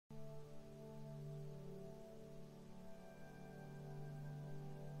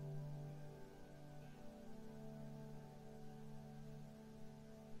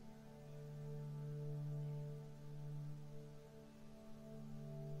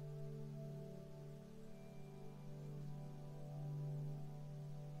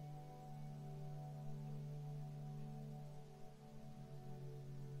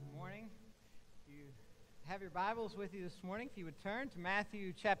Have your Bibles with you this morning. If you would turn to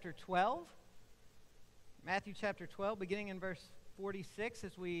Matthew chapter 12. Matthew chapter 12, beginning in verse 46,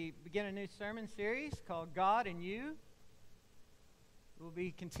 as we begin a new sermon series called God and You. We'll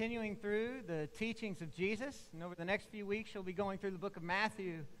be continuing through the teachings of Jesus, and over the next few weeks, you'll be going through the book of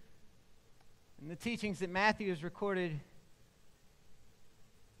Matthew and the teachings that Matthew has recorded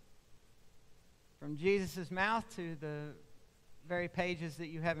from Jesus' mouth to the very pages that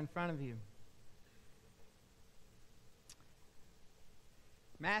you have in front of you.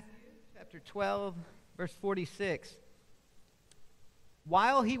 Matthew chapter 12, verse 46.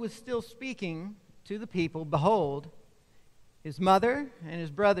 While he was still speaking to the people, behold, his mother and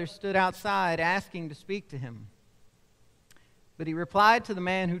his brothers stood outside asking to speak to him. But he replied to the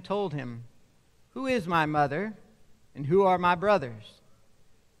man who told him, "Who is my mother, and who are my brothers?"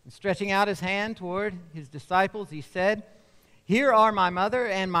 And stretching out his hand toward his disciples, he said, "Here are my mother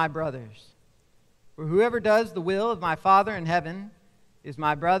and my brothers. For whoever does the will of my Father in heaven is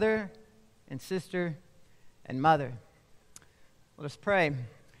my brother and sister and mother." Let us pray.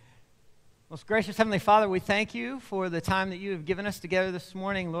 Most gracious Heavenly Father, we thank you for the time that you have given us together this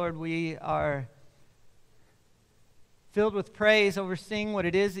morning. Lord, we are filled with praise over seeing what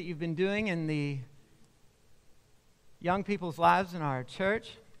it is that you've been doing in the young people's lives in our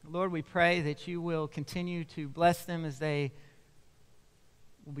church. Lord, we pray that you will continue to bless them as they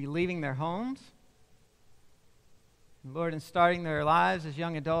will be leaving their homes. Lord, in starting their lives as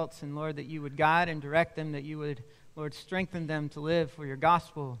young adults, and Lord, that you would guide and direct them, that you would, Lord, strengthen them to live for your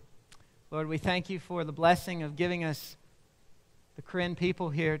gospel. Lord, we thank you for the blessing of giving us the Korean people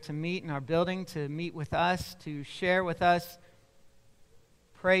here to meet in our building, to meet with us, to share with us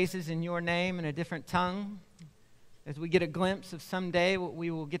praises in your name in a different tongue, as we get a glimpse of someday what we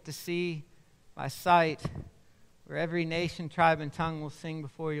will get to see by sight, where every nation, tribe, and tongue will sing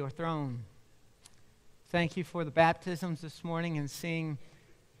before your throne. Thank you for the baptisms this morning and seeing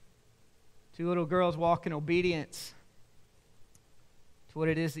two little girls walk in obedience to what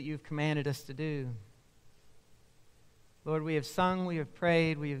it is that you've commanded us to do. Lord, we have sung, we have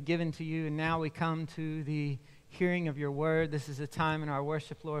prayed, we have given to you, and now we come to the hearing of your word. This is a time in our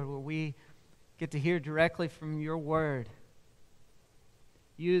worship, Lord, where we get to hear directly from your word.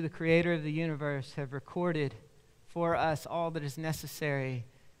 You, the creator of the universe, have recorded for us all that is necessary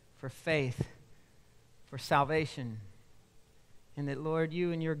for faith, for salvation, and that, Lord,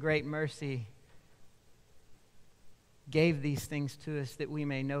 you in your great mercy gave these things to us that we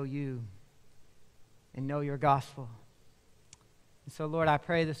may know you and know your gospel. And so, Lord, I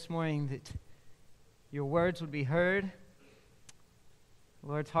pray this morning that your words would be heard,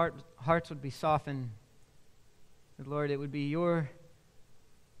 Lord's hearts would be softened, that, Lord, it would be your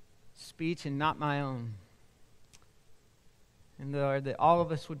speech and not my own, and, Lord, that all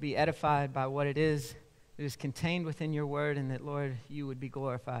of us would be edified by what it is that is contained within your word, and that, Lord, you would be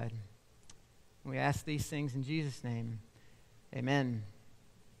glorified. We ask these things in Jesus' name. Amen.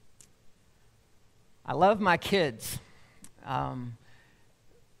 I love my kids.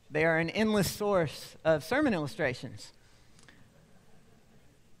 They are an endless source of sermon illustrations.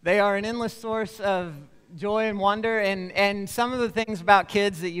 They are an endless source of joy and wonder, and some of the things about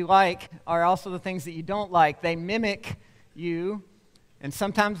kids that you like are also the things that you don't like. They mimic you, and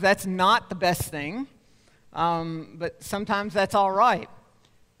sometimes that's not the best thing. But sometimes that's all right.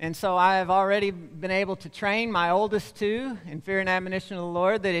 And so I have already been able to train my oldest two in fear and admonition of the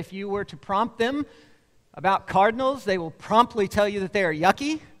Lord, that if you were to prompt them about cardinals, they will promptly tell you that they are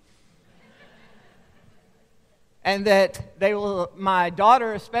yucky. And that they will, my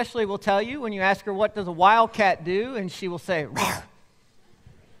daughter especially will tell you when you ask her, what does a wildcat do? And she will say, "Roar."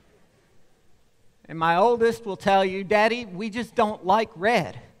 And my oldest will tell you, "Daddy, we just don't like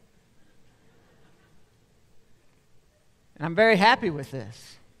red." And I'm very happy with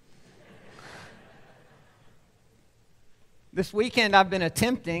this. This weekend I've been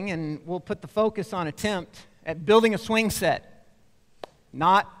attempting, and we'll put the focus on attempt, at building a swing set.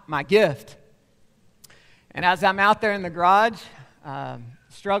 Not my gift. And as I'm out there in the garage,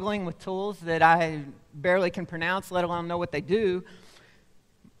 struggling with tools that I barely can pronounce, let alone know what they do,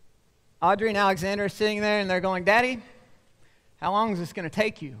 Audrey and Alexander are sitting there and they're going, "Daddy, how long is this going to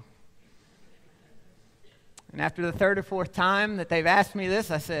take you?" And after the third or fourth time that they've asked me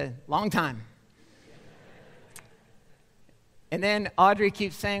this, I said, "Long time." And then Audrey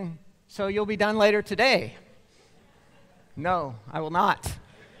keeps saying, "So you'll be done later today?" "No, I will not."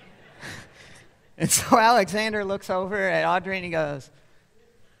 And so Alexander looks over at Audrey and he goes,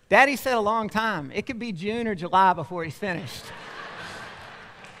 "Daddy said a long time. It could be June or July before he's finished."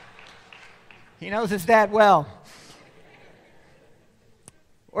 He knows his dad well.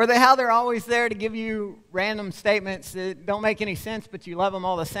 Or how they're always there to give you random statements that don't make any sense, but you love them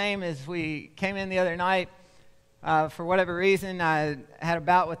all the same. As we came in the other night, for whatever reason, I had a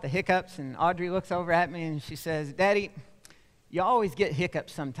bout with the hiccups, and Audrey looks over at me and she says, "Daddy, you always get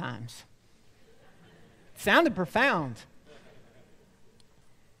hiccups sometimes." It sounded profound.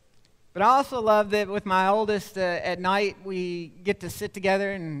 But I also love that with my oldest, at night we get to sit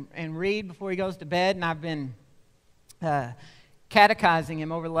together and read before he goes to bed, and I've been catechizing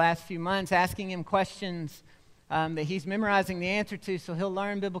him over the last few months, asking him questions that he's memorizing the answer to so he'll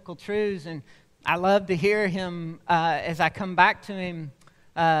learn biblical truths. And I love to hear him as I come back to him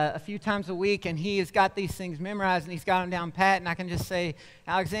a few times a week, and he has got these things memorized and he's got them down pat, and I can just say,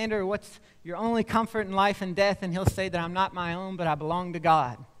 "Alexander, what's your only comfort in life and death?" And he'll say that I'm not my own, but I belong to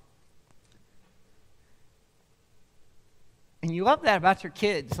God. And you love that about your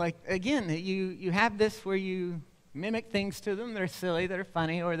kids. Like, again, that you have this where you mimic things to them that are silly, that are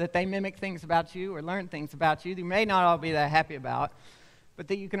funny, or that they mimic things about you or learn things about you that you may not all be that happy about, but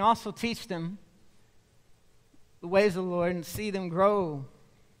that you can also teach them the ways of the Lord and see them grow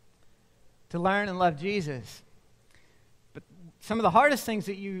to learn and love Jesus. But some of the hardest things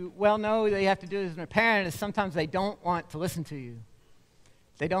that you well know that you have to do as a parent is sometimes they don't want to listen to you.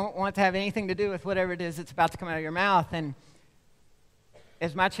 They don't want to have anything to do with whatever it is that's about to come out of your mouth. And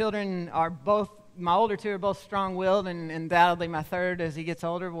as my children are both, my older two are both strong-willed, and undoubtedly my third, as he gets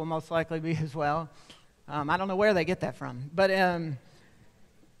older, will most likely be as well. I don't know where they get that from, but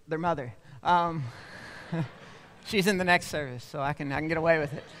their mother. She's in the next service, so I can get away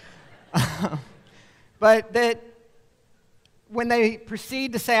with it. But that when they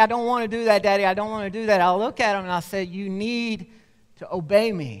proceed to say, "I don't want to do that, Daddy, I don't want to do that," I'll look at them and I'll say, "You need to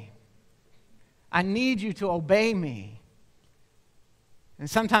obey me. I need you to obey me." And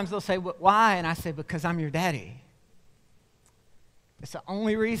sometimes they'll say, "Why?" And I say, "Because I'm your daddy. It's the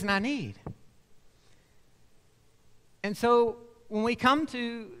only reason I need." And so when we come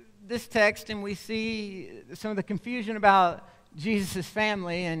to this text and we see some of the confusion about Jesus'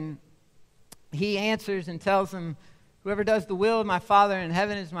 family, and he answers and tells them, "Whoever does the will of my Father in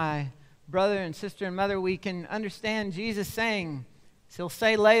heaven is my brother and sister and mother," we can understand Jesus saying, as he'll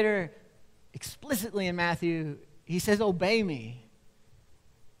say later explicitly in Matthew, he says, "Obey me."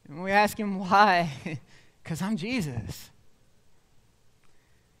 And we ask him why. Because I'm Jesus.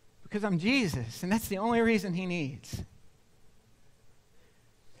 Because I'm Jesus, and that's the only reason he needs.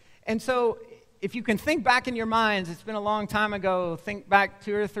 And so if you can think back in your minds, it's been a long time ago, think back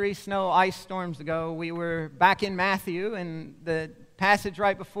 2 or 3 ice storms ago, we were back in Matthew, and the passage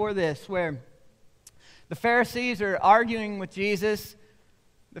right before this, where the Pharisees are arguing with Jesus.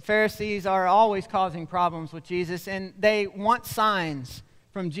 The Pharisees are always causing problems with Jesus, and they want signs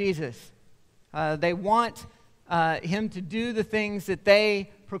from Jesus. They want him to do the things that they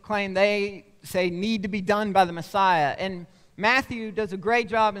proclaim, they say need to be done by the Messiah. And Matthew does a great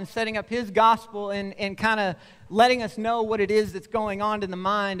job in setting up his gospel and kind of letting us know what it is that's going on in the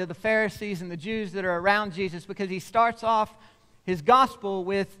mind of the Pharisees and the Jews that are around Jesus, because he starts off his gospel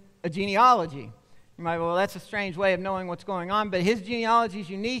with a genealogy. You might, well, that's a strange way of knowing what's going on, but his genealogy is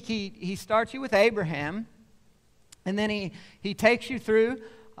unique. He starts you with Abraham, and then he takes you through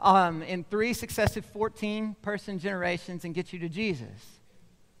in 3 successive 14-person generations and gets you to Jesus.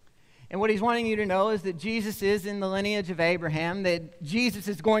 And what he's wanting you to know is that Jesus is in the lineage of Abraham, that Jesus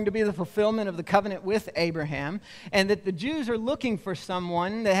is going to be the fulfillment of the covenant with Abraham, and that the Jews are looking for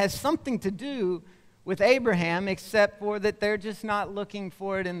someone that has something to do with Abraham, except for that they're just not looking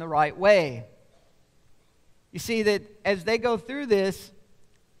for it in the right way. You see that as they go through this,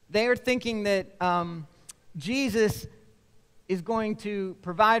 they are thinking that Jesus is going to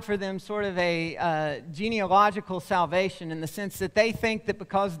provide for them sort of a genealogical salvation, in the sense that they think that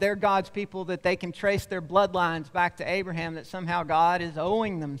because they're God's people that they can trace their bloodlines back to Abraham, that somehow God is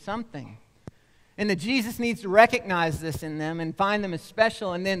owing them something. And that Jesus needs to recognize this in them and find them as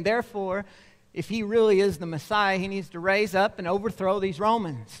special, and then therefore, if he really is the Messiah, he needs to raise up and overthrow these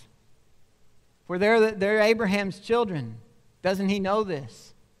Romans. For they're Abraham's children. Doesn't he know this?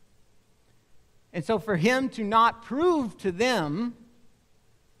 And so for him to not prove to them,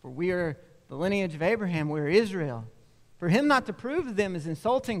 for we are the lineage of Abraham, we're Israel, for him not to prove to them is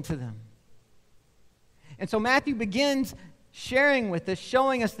insulting to them. And so Matthew begins sharing with us,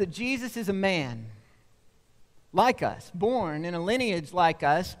 showing us that Jesus is a man like us, born in a lineage like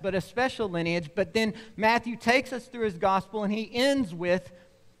us, but a special lineage. But then Matthew takes us through his gospel, and he ends with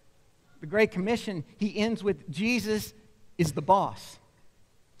the Great Commission. He ends with Jesus is the boss.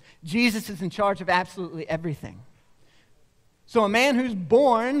 Jesus is in charge of absolutely everything. So a man who's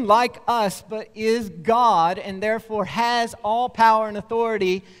born like us, but is God, and therefore has all power and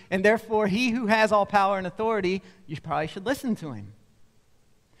authority, and therefore he who has all power and authority, you probably should listen to him.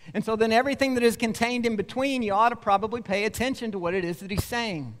 And so then everything that is contained in between, you ought to probably pay attention to what it is that he's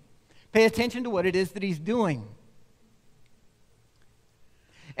saying. Pay attention to what it is that he's doing.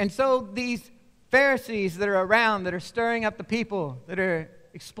 And so these Pharisees that are around, that are stirring up the people, that are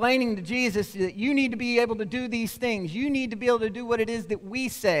explaining to Jesus that you need to be able to do these things. You need to be able to do what it is that we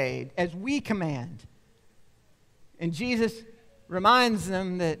say, as we command. And Jesus reminds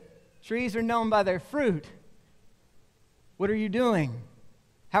them that trees are known by their fruit. What are you doing?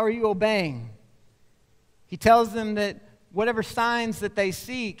 How are you obeying? He tells them that whatever signs that they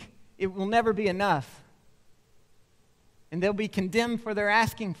seek, it will never be enough. And they'll be condemned for their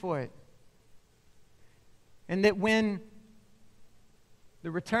asking for it. And that when the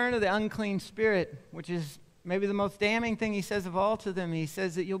return of the unclean spirit, which is maybe the most damning thing he says of all to them, he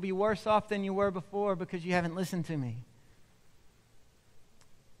says that you'll be worse off than you were before because you haven't listened to me.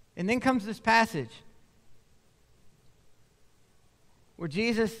 And then comes this passage where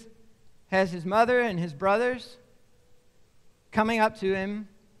Jesus has his mother and his brothers coming up to him.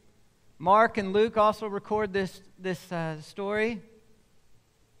 Mark and Luke also record this story.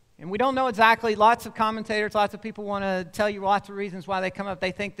 And we don't know exactly. Lots of commentators, lots of people want to tell you lots of reasons why they come up.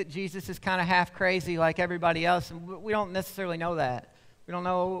 They think that Jesus is kind of half crazy like everybody else. And we don't necessarily know that. We don't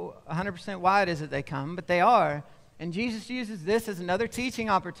know 100% why it is that they come, but they are. And Jesus uses this as another teaching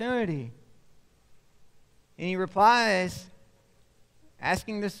opportunity. And he replies,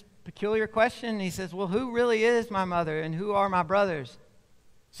 asking this peculiar question. He says, well, who really is my mother and who are my brothers?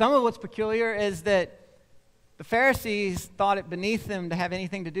 Some of what's peculiar is that the Pharisees thought it beneath them to have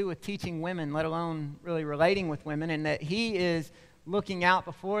anything to do with teaching women, let alone really relating with women, and that he is looking out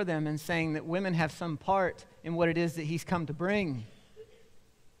before them and saying that women have some part in what it is that he's come to bring.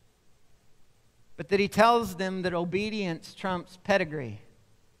 But that he tells them that obedience trumps pedigree.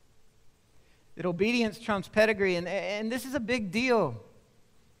 That obedience trumps pedigree, and this is a big deal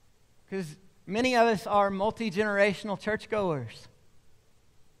because many of us are multi-generational churchgoers.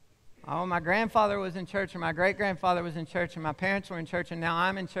 Oh, my grandfather was in church, or my great-grandfather was in church, and my parents were in church, and now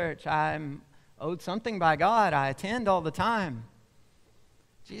I'm in church. I'm owed something by God. I attend all the time.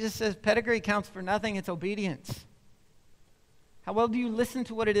 Jesus says pedigree counts for nothing. It's obedience. How well do you listen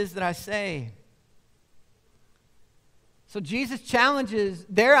to what it is that I say? So Jesus challenges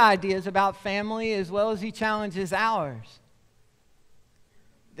their ideas about family as well as he challenges ours.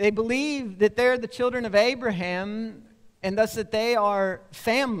 They believe that they're the children of Abraham, and thus that they are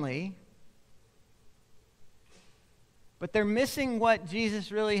family, but they're missing what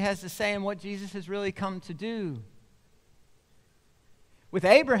Jesus really has to say and what Jesus has really come to do. With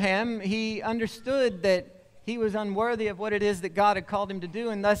Abraham, he understood that he was unworthy of what it is that God had called him to do,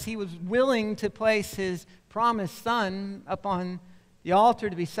 and thus he was willing to place his promised son upon the altar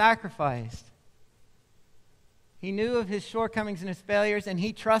to be sacrificed. He knew of his shortcomings and his failures, and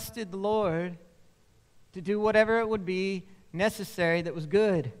he trusted the Lord to do whatever it would be necessary that was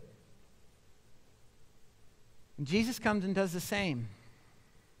good. And Jesus comes and does the same.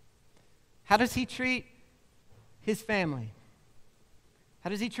 How does he treat his family? How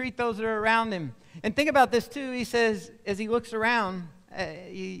does he treat those that are around him? And think about this too. He says, as he looks around,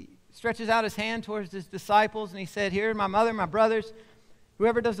 he stretches out his hand towards his disciples, and he said, here are my mother, my brothers.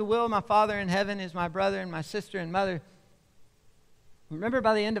 Whoever does the will of my Father in heaven is my brother and my sister and mother. Remember,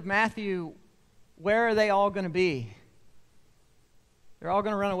 by the end of Matthew, where are they all going to be? They're all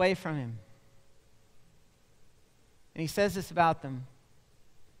going to run away from him. And he says this about them.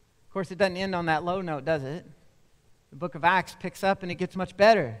 Of course, it doesn't end on that low note, does it? The book of Acts picks up and it gets much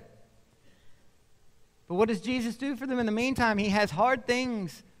better. But what does Jesus do for them in the meantime? He has hard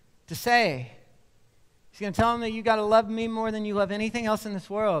things to say. He's going to tell them that you got to love me more than you love anything else in this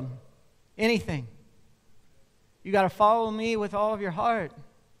world. Anything. You got to follow me with all of your heart.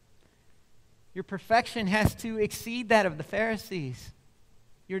 Your perfection has to exceed that of the Pharisees.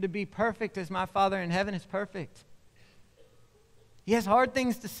 You're to be perfect as my Father in heaven is perfect. He has hard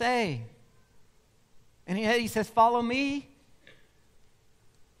things to say. And he says, follow me.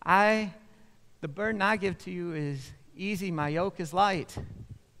 The burden I give to you is easy. My yoke is light.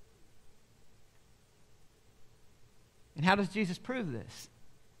 And how does Jesus prove this?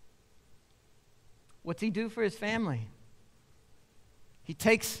 What's he do for his family? He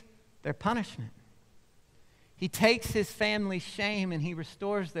takes their punishment. He takes his family's shame and he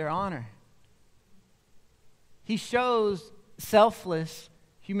restores their honor. He shows selfless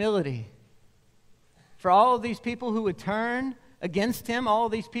humility. For all of these people who would turn against him, all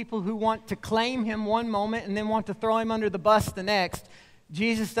these people who want to claim him one moment and then want to throw him under the bus the next,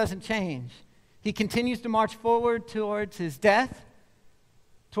 Jesus doesn't change. He continues to march forward towards his death,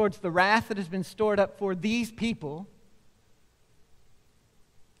 towards the wrath that has been stored up for these people,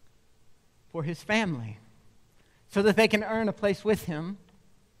 for his family, so that they can earn a place with him,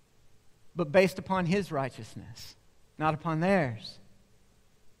 but based upon his righteousness, not upon theirs.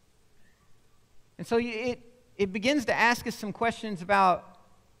 And so it begins to ask us some questions about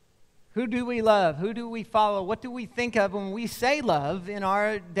who do we love? Who do we follow? What do we think of when we say love in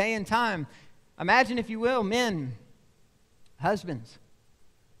our day and time? Imagine, if you will, men, husbands.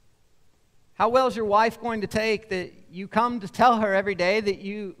 How well is your wife going to take that you come to tell her every day that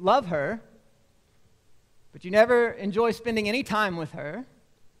you love her, but you never enjoy spending any time with her?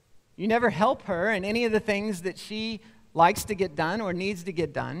 You never help her in any of the things that she likes to get done or needs to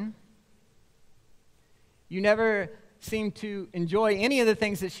get done. You never seem to enjoy any of the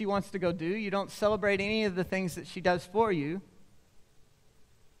things that she wants to go do. You don't celebrate any of the things that she does for you.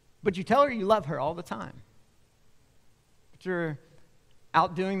 But you tell her you love her all the time. But you're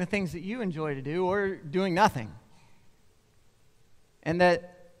out doing the things that you enjoy to do or doing nothing. And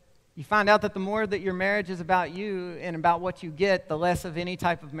that you find out that the more that your marriage is about you and about what you get, the less of any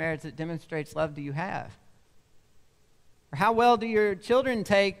type of marriage that demonstrates love do you have. Or how well do your children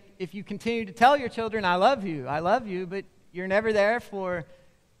take if you continue to tell your children, I love you, but you're never there for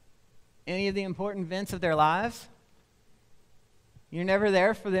any of the important events of their lives? You're never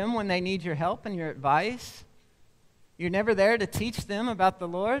there for them when they need your help and your advice? You're never there to teach them about the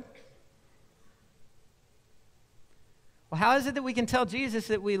Lord? Well, how is it that we can tell Jesus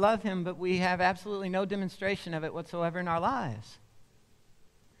that we love him, but we have absolutely no demonstration of it whatsoever in our lives?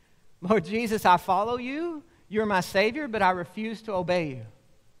 Lord Jesus, I follow you. You're my Savior, but I refuse to obey you.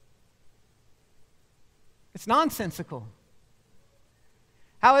 It's nonsensical.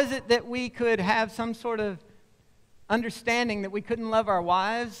 How is it that we could have some sort of understanding that we couldn't love our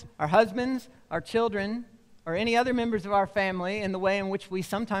wives, our husbands, our children, or any other members of our family in the way in which we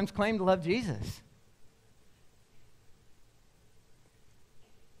sometimes claim to love Jesus?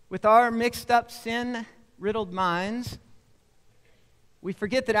 With our mixed up, sin-riddled minds, we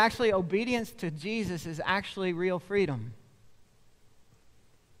forget that actually obedience to Jesus is actually real freedom.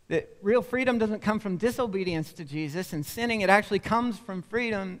 That real freedom doesn't come from disobedience to Jesus and sinning. It actually comes from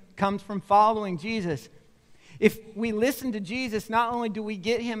freedom, comes from following Jesus. If we listen to Jesus, not only do we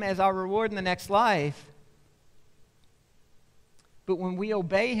get him as our reward in the next life, but when we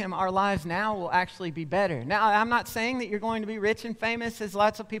obey him, our lives now will actually be better. Now, I'm not saying that you're going to be rich and famous, as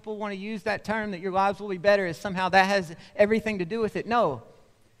lots of people want to use that term, that your lives will be better, as somehow that has everything to do with it. No.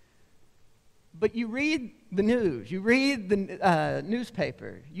 But you read the news, you read the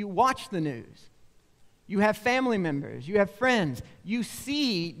newspaper, you watch the news, you have family members, you have friends, you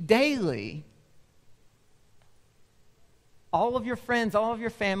see daily all of your friends, all of your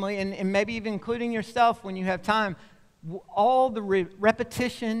family, and maybe even including yourself when you have time, all the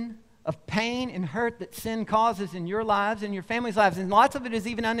repetition of pain and hurt that sin causes in your lives and your family's lives. And lots of it is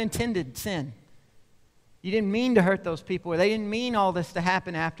even unintended sin. You didn't mean to hurt those people, or they didn't mean all this to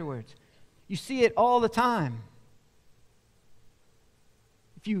happen afterwards. You see it all the time.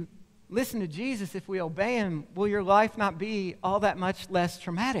 If you listen to Jesus, if we obey him, will your life not be all that much less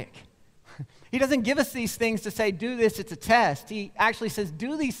traumatic? He doesn't give us these things to say, do this, it's a test. He actually says,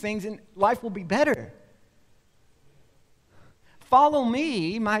 do these things and life will be better. Follow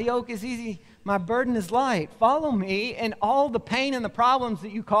me, my yoke is easy, my burden is light. Follow me, and all the pain and the problems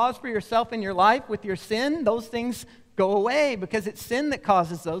that you cause for yourself in your life with your sin, those things go away because it's sin that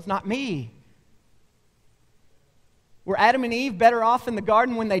causes those, not me. Were Adam and Eve better off in the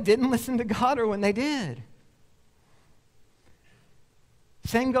garden when they didn't listen to God or when they did?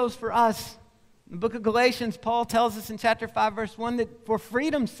 Same goes for us. In the book of Galatians, Paul tells us in chapter 5, verse 1, that for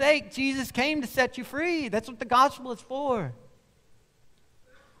freedom's sake, Jesus came to set you free. That's what the gospel is for.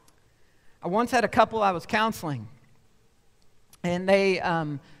 I once had a couple I was counseling, and they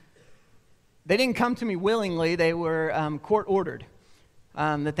didn't come to me willingly. They were court-ordered,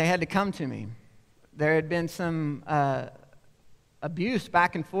 that they had to come to me. There had been some abuse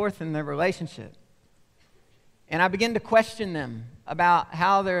back and forth in their relationship. And I began to question them about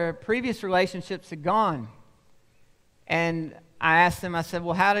how their previous relationships had gone. And I asked them, I said,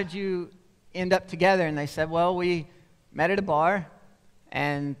 well, how did you end up together? And they said, well, we met at a bar,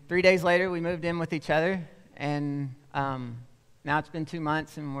 and 3 days later we moved in with each other, and now it's been 2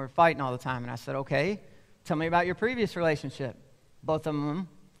 months and we're fighting all the time. And I said, okay, tell me about your previous relationship. Both of them,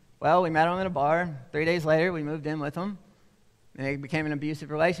 well, we met them at a bar. 3 days later we moved in with them, and it became an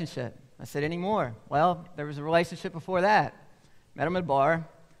abusive relationship. I said, any more? Well, there was a relationship before that. Met him at a bar.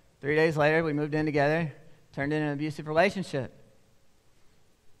 3 days later, we moved in together, turned into an abusive relationship.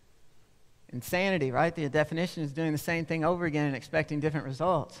 Insanity, right? The definition is doing the same thing over again and expecting different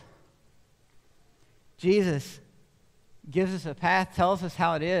results. Jesus gives us a path, tells us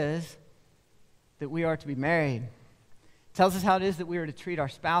how it is that we are to be married, tells us how it is that we are to treat our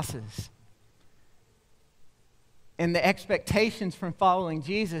spouses. And the expectations from following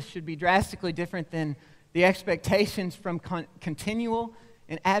Jesus should be drastically different than the expectations from continual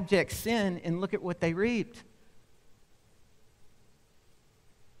and abject sin, and look at what they reaped.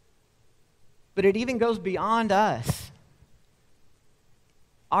 But it even goes beyond us.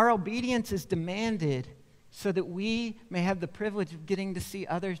 Our obedience is demanded so that we may have the privilege of getting to see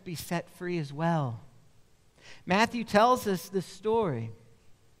others be set free as well. Matthew tells us this story.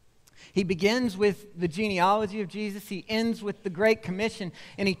 He begins with the genealogy of Jesus. He ends with the Great Commission.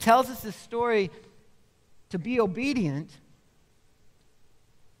 And he tells us this story to be obedient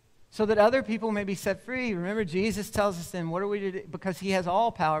so that other people may be set free. Remember, Jesus tells us then, what are we to do? Because he has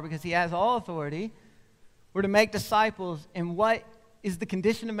all power, because he has all authority, we're to make disciples. And what is the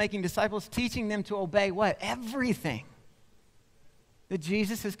condition of making disciples? Teaching them to obey what? Everything that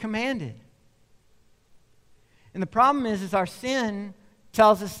Jesus has commanded. And the problem is our sin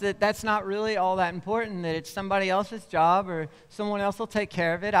tells us that that's not really all that important, that it's somebody else's job or someone else will take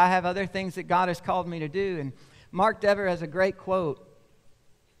care of it. I have other things that God has called me to do. And Mark Dever has a great quote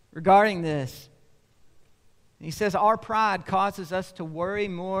regarding this. He says, our pride causes us to worry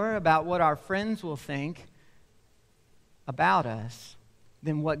more about what our friends will think about us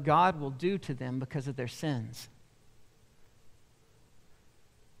than what God will do to them because of their sins.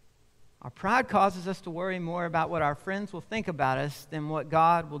 Our pride causes us to worry more about what our friends will think about us than what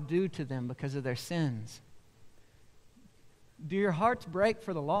God will do to them because of their sins. Do your hearts break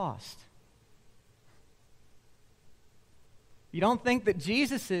for the lost? You don't think that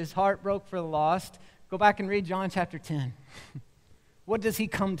Jesus' heart broke for the lost? Go back and read John chapter 10. What does he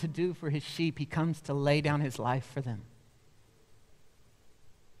come to do for his sheep? He comes to lay down his life for them.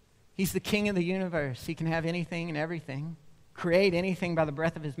 He's the king of the universe. He can have anything and everything, create anything by the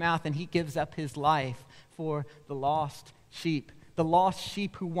breath of his mouth, and he gives up his life for the lost sheep. The lost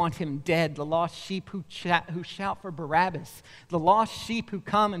sheep who want him dead. The lost sheep who shout for Barabbas. The lost sheep who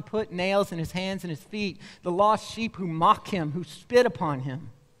come and put nails in his hands and his feet. The lost sheep who mock him, who spit upon him.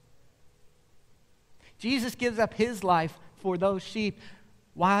 Jesus gives up his life for those sheep.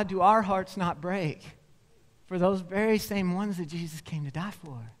 Why do our hearts not break for those very same ones that Jesus came to die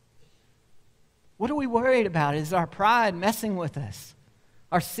for? What are we worried about? Is our pride messing with us?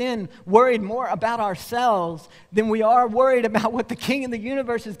 Our sin worried more about ourselves than we are worried about what the King of the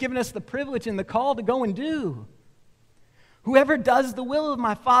universe has given us the privilege and the call to go and do. Whoever does the will of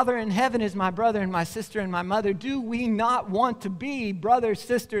my Father in heaven is my brother and my sister and my mother. Do we not want to be brothers,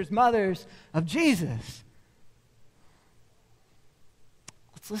 sisters, mothers of Jesus?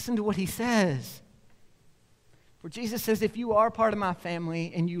 Let's listen to what he says. For Jesus says, if you are part of my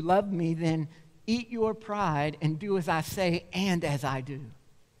family and you love me, then eat your pride and do as I say and as I do.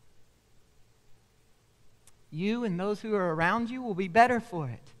 You and those who are around you will be better for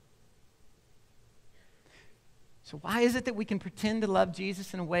it. So why is it that we can pretend to love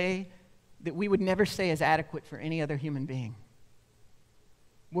Jesus in a way that we would never say is adequate for any other human being?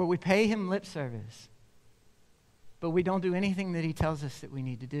 Where we pay him lip service, but we don't do anything that he tells us that we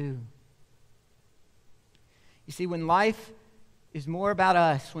need to do. You see, when life is more about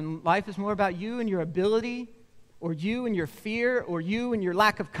us, when life is more about you and your ability, or you and your fear, or you and your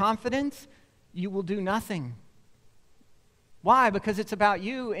lack of confidence, you will do nothing. Why? Because it's about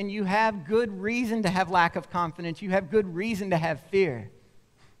you, and you have good reason to have lack of confidence. You have good reason to have fear.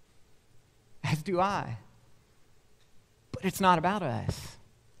 As do I. But it's not about us.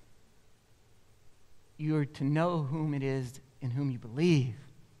 You are to know whom it is in whom you believe.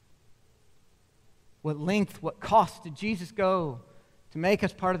 What length, what cost did Jesus go to make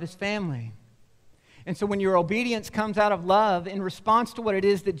us part of his family? And so when your obedience comes out of love in response to what it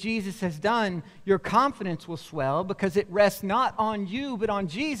is that Jesus has done, your confidence will swell because it rests not on you but on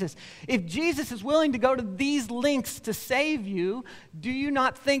Jesus. If Jesus is willing to go to these lengths to save you, do you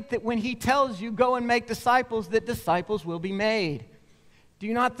not think that when he tells you go and make disciples, that disciples will be made? Do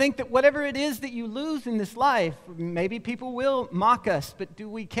you not think that whatever it is that you lose in this life, maybe people will mock us, but do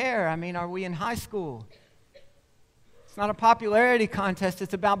we care? I mean, are we in high school? It's not a popularity contest.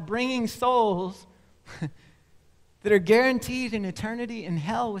 It's about bringing souls that are guaranteed an eternity in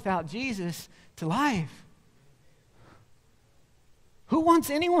hell without Jesus to life. Who wants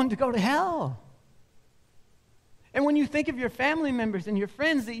anyone to go to hell? And when you think of your family members and your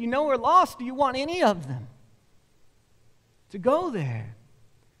friends that you know are lost, do you want any of them to go there.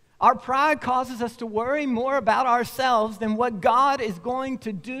 Our pride causes us to worry more about ourselves than what God is going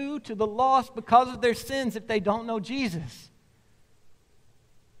to do to the lost because of their sins if they don't know Jesus.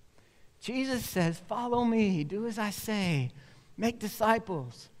 Jesus says, follow me, do as I say, make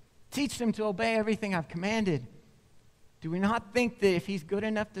disciples, teach them to obey everything I've commanded. Do we not think that if he's good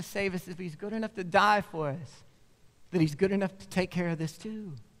enough to save us, if he's good enough to die for us, that he's good enough to take care of this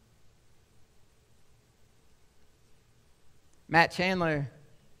too? Matt Chandler,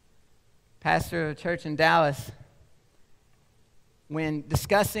 pastor of a church in Dallas, when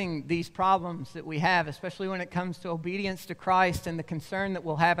discussing these problems that we have, especially when it comes to obedience to Christ and the concern that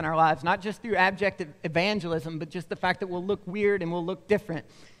we'll have in our lives, not just through abject evangelism, but just the fact that we'll look weird and we'll look different.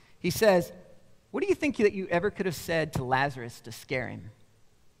 He says, what do you think that you ever could have said to Lazarus to scare him?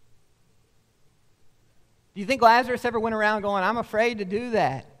 Do you think Lazarus ever went around going, I'm afraid to do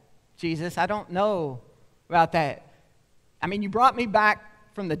that, Jesus? I don't know about that. I mean, you brought me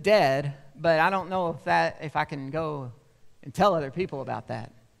back from the dead, but I don't know if I can go and tell other people about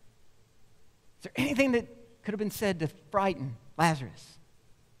that. Is there anything that could have been said to frighten Lazarus?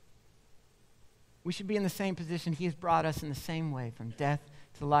 We should be in the same position. He has brought us in the same way from death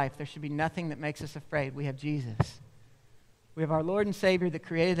to life. There should be nothing that makes us afraid. We have Jesus. We have our Lord and Savior that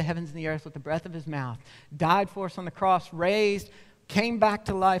created the heavens and the earth with the breath of his mouth, died for us on the cross, raised, came back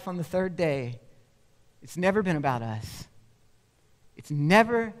to life on the third day. It's never been about us. It's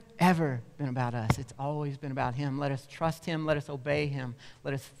never, ever been about us. It's always been about him. Let us trust him. Let us obey him.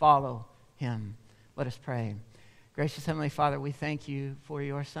 Let us follow him. Let us pray. Gracious Heavenly Father, we thank you for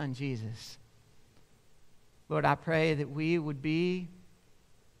your Son, Jesus. Lord, I pray that we would be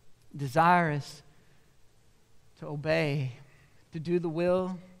desirous to obey, to do the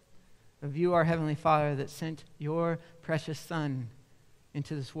will of you, our Heavenly Father, that sent your precious Son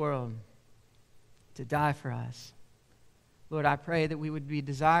into this world to die for us. Lord, I pray that we would be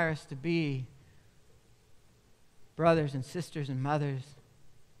desirous to be brothers and sisters and mothers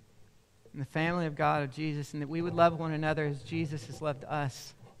in the family of God, of Jesus, and that we would love one another as Jesus has loved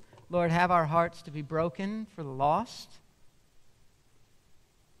us. Lord, have our hearts to be broken for the lost.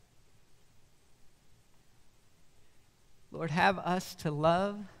 Lord, have us to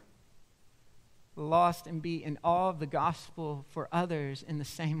love the lost and be in awe of the gospel for others in the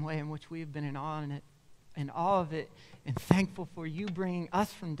same way in which we have been in awe of it, and thankful for you bringing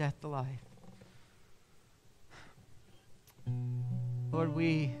us from death to life. Lord,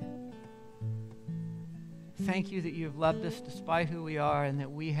 we thank you that you have loved us despite who we are, and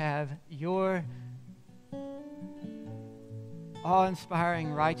that we have your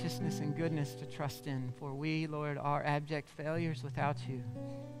awe-inspiring righteousness and goodness to trust in. For we, Lord, are abject failures without you.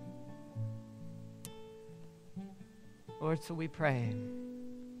 Lord, so we pray,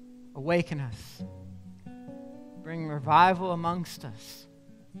 awaken us. Bring revival amongst us.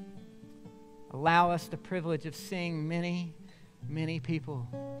 Allow us the privilege of seeing many, many people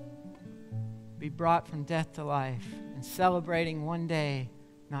be brought from death to life and celebrating one day,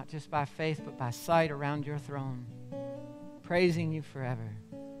 not just by faith, but by sight around your throne, praising you forever.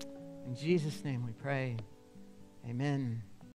 In Jesus' name we pray. Amen.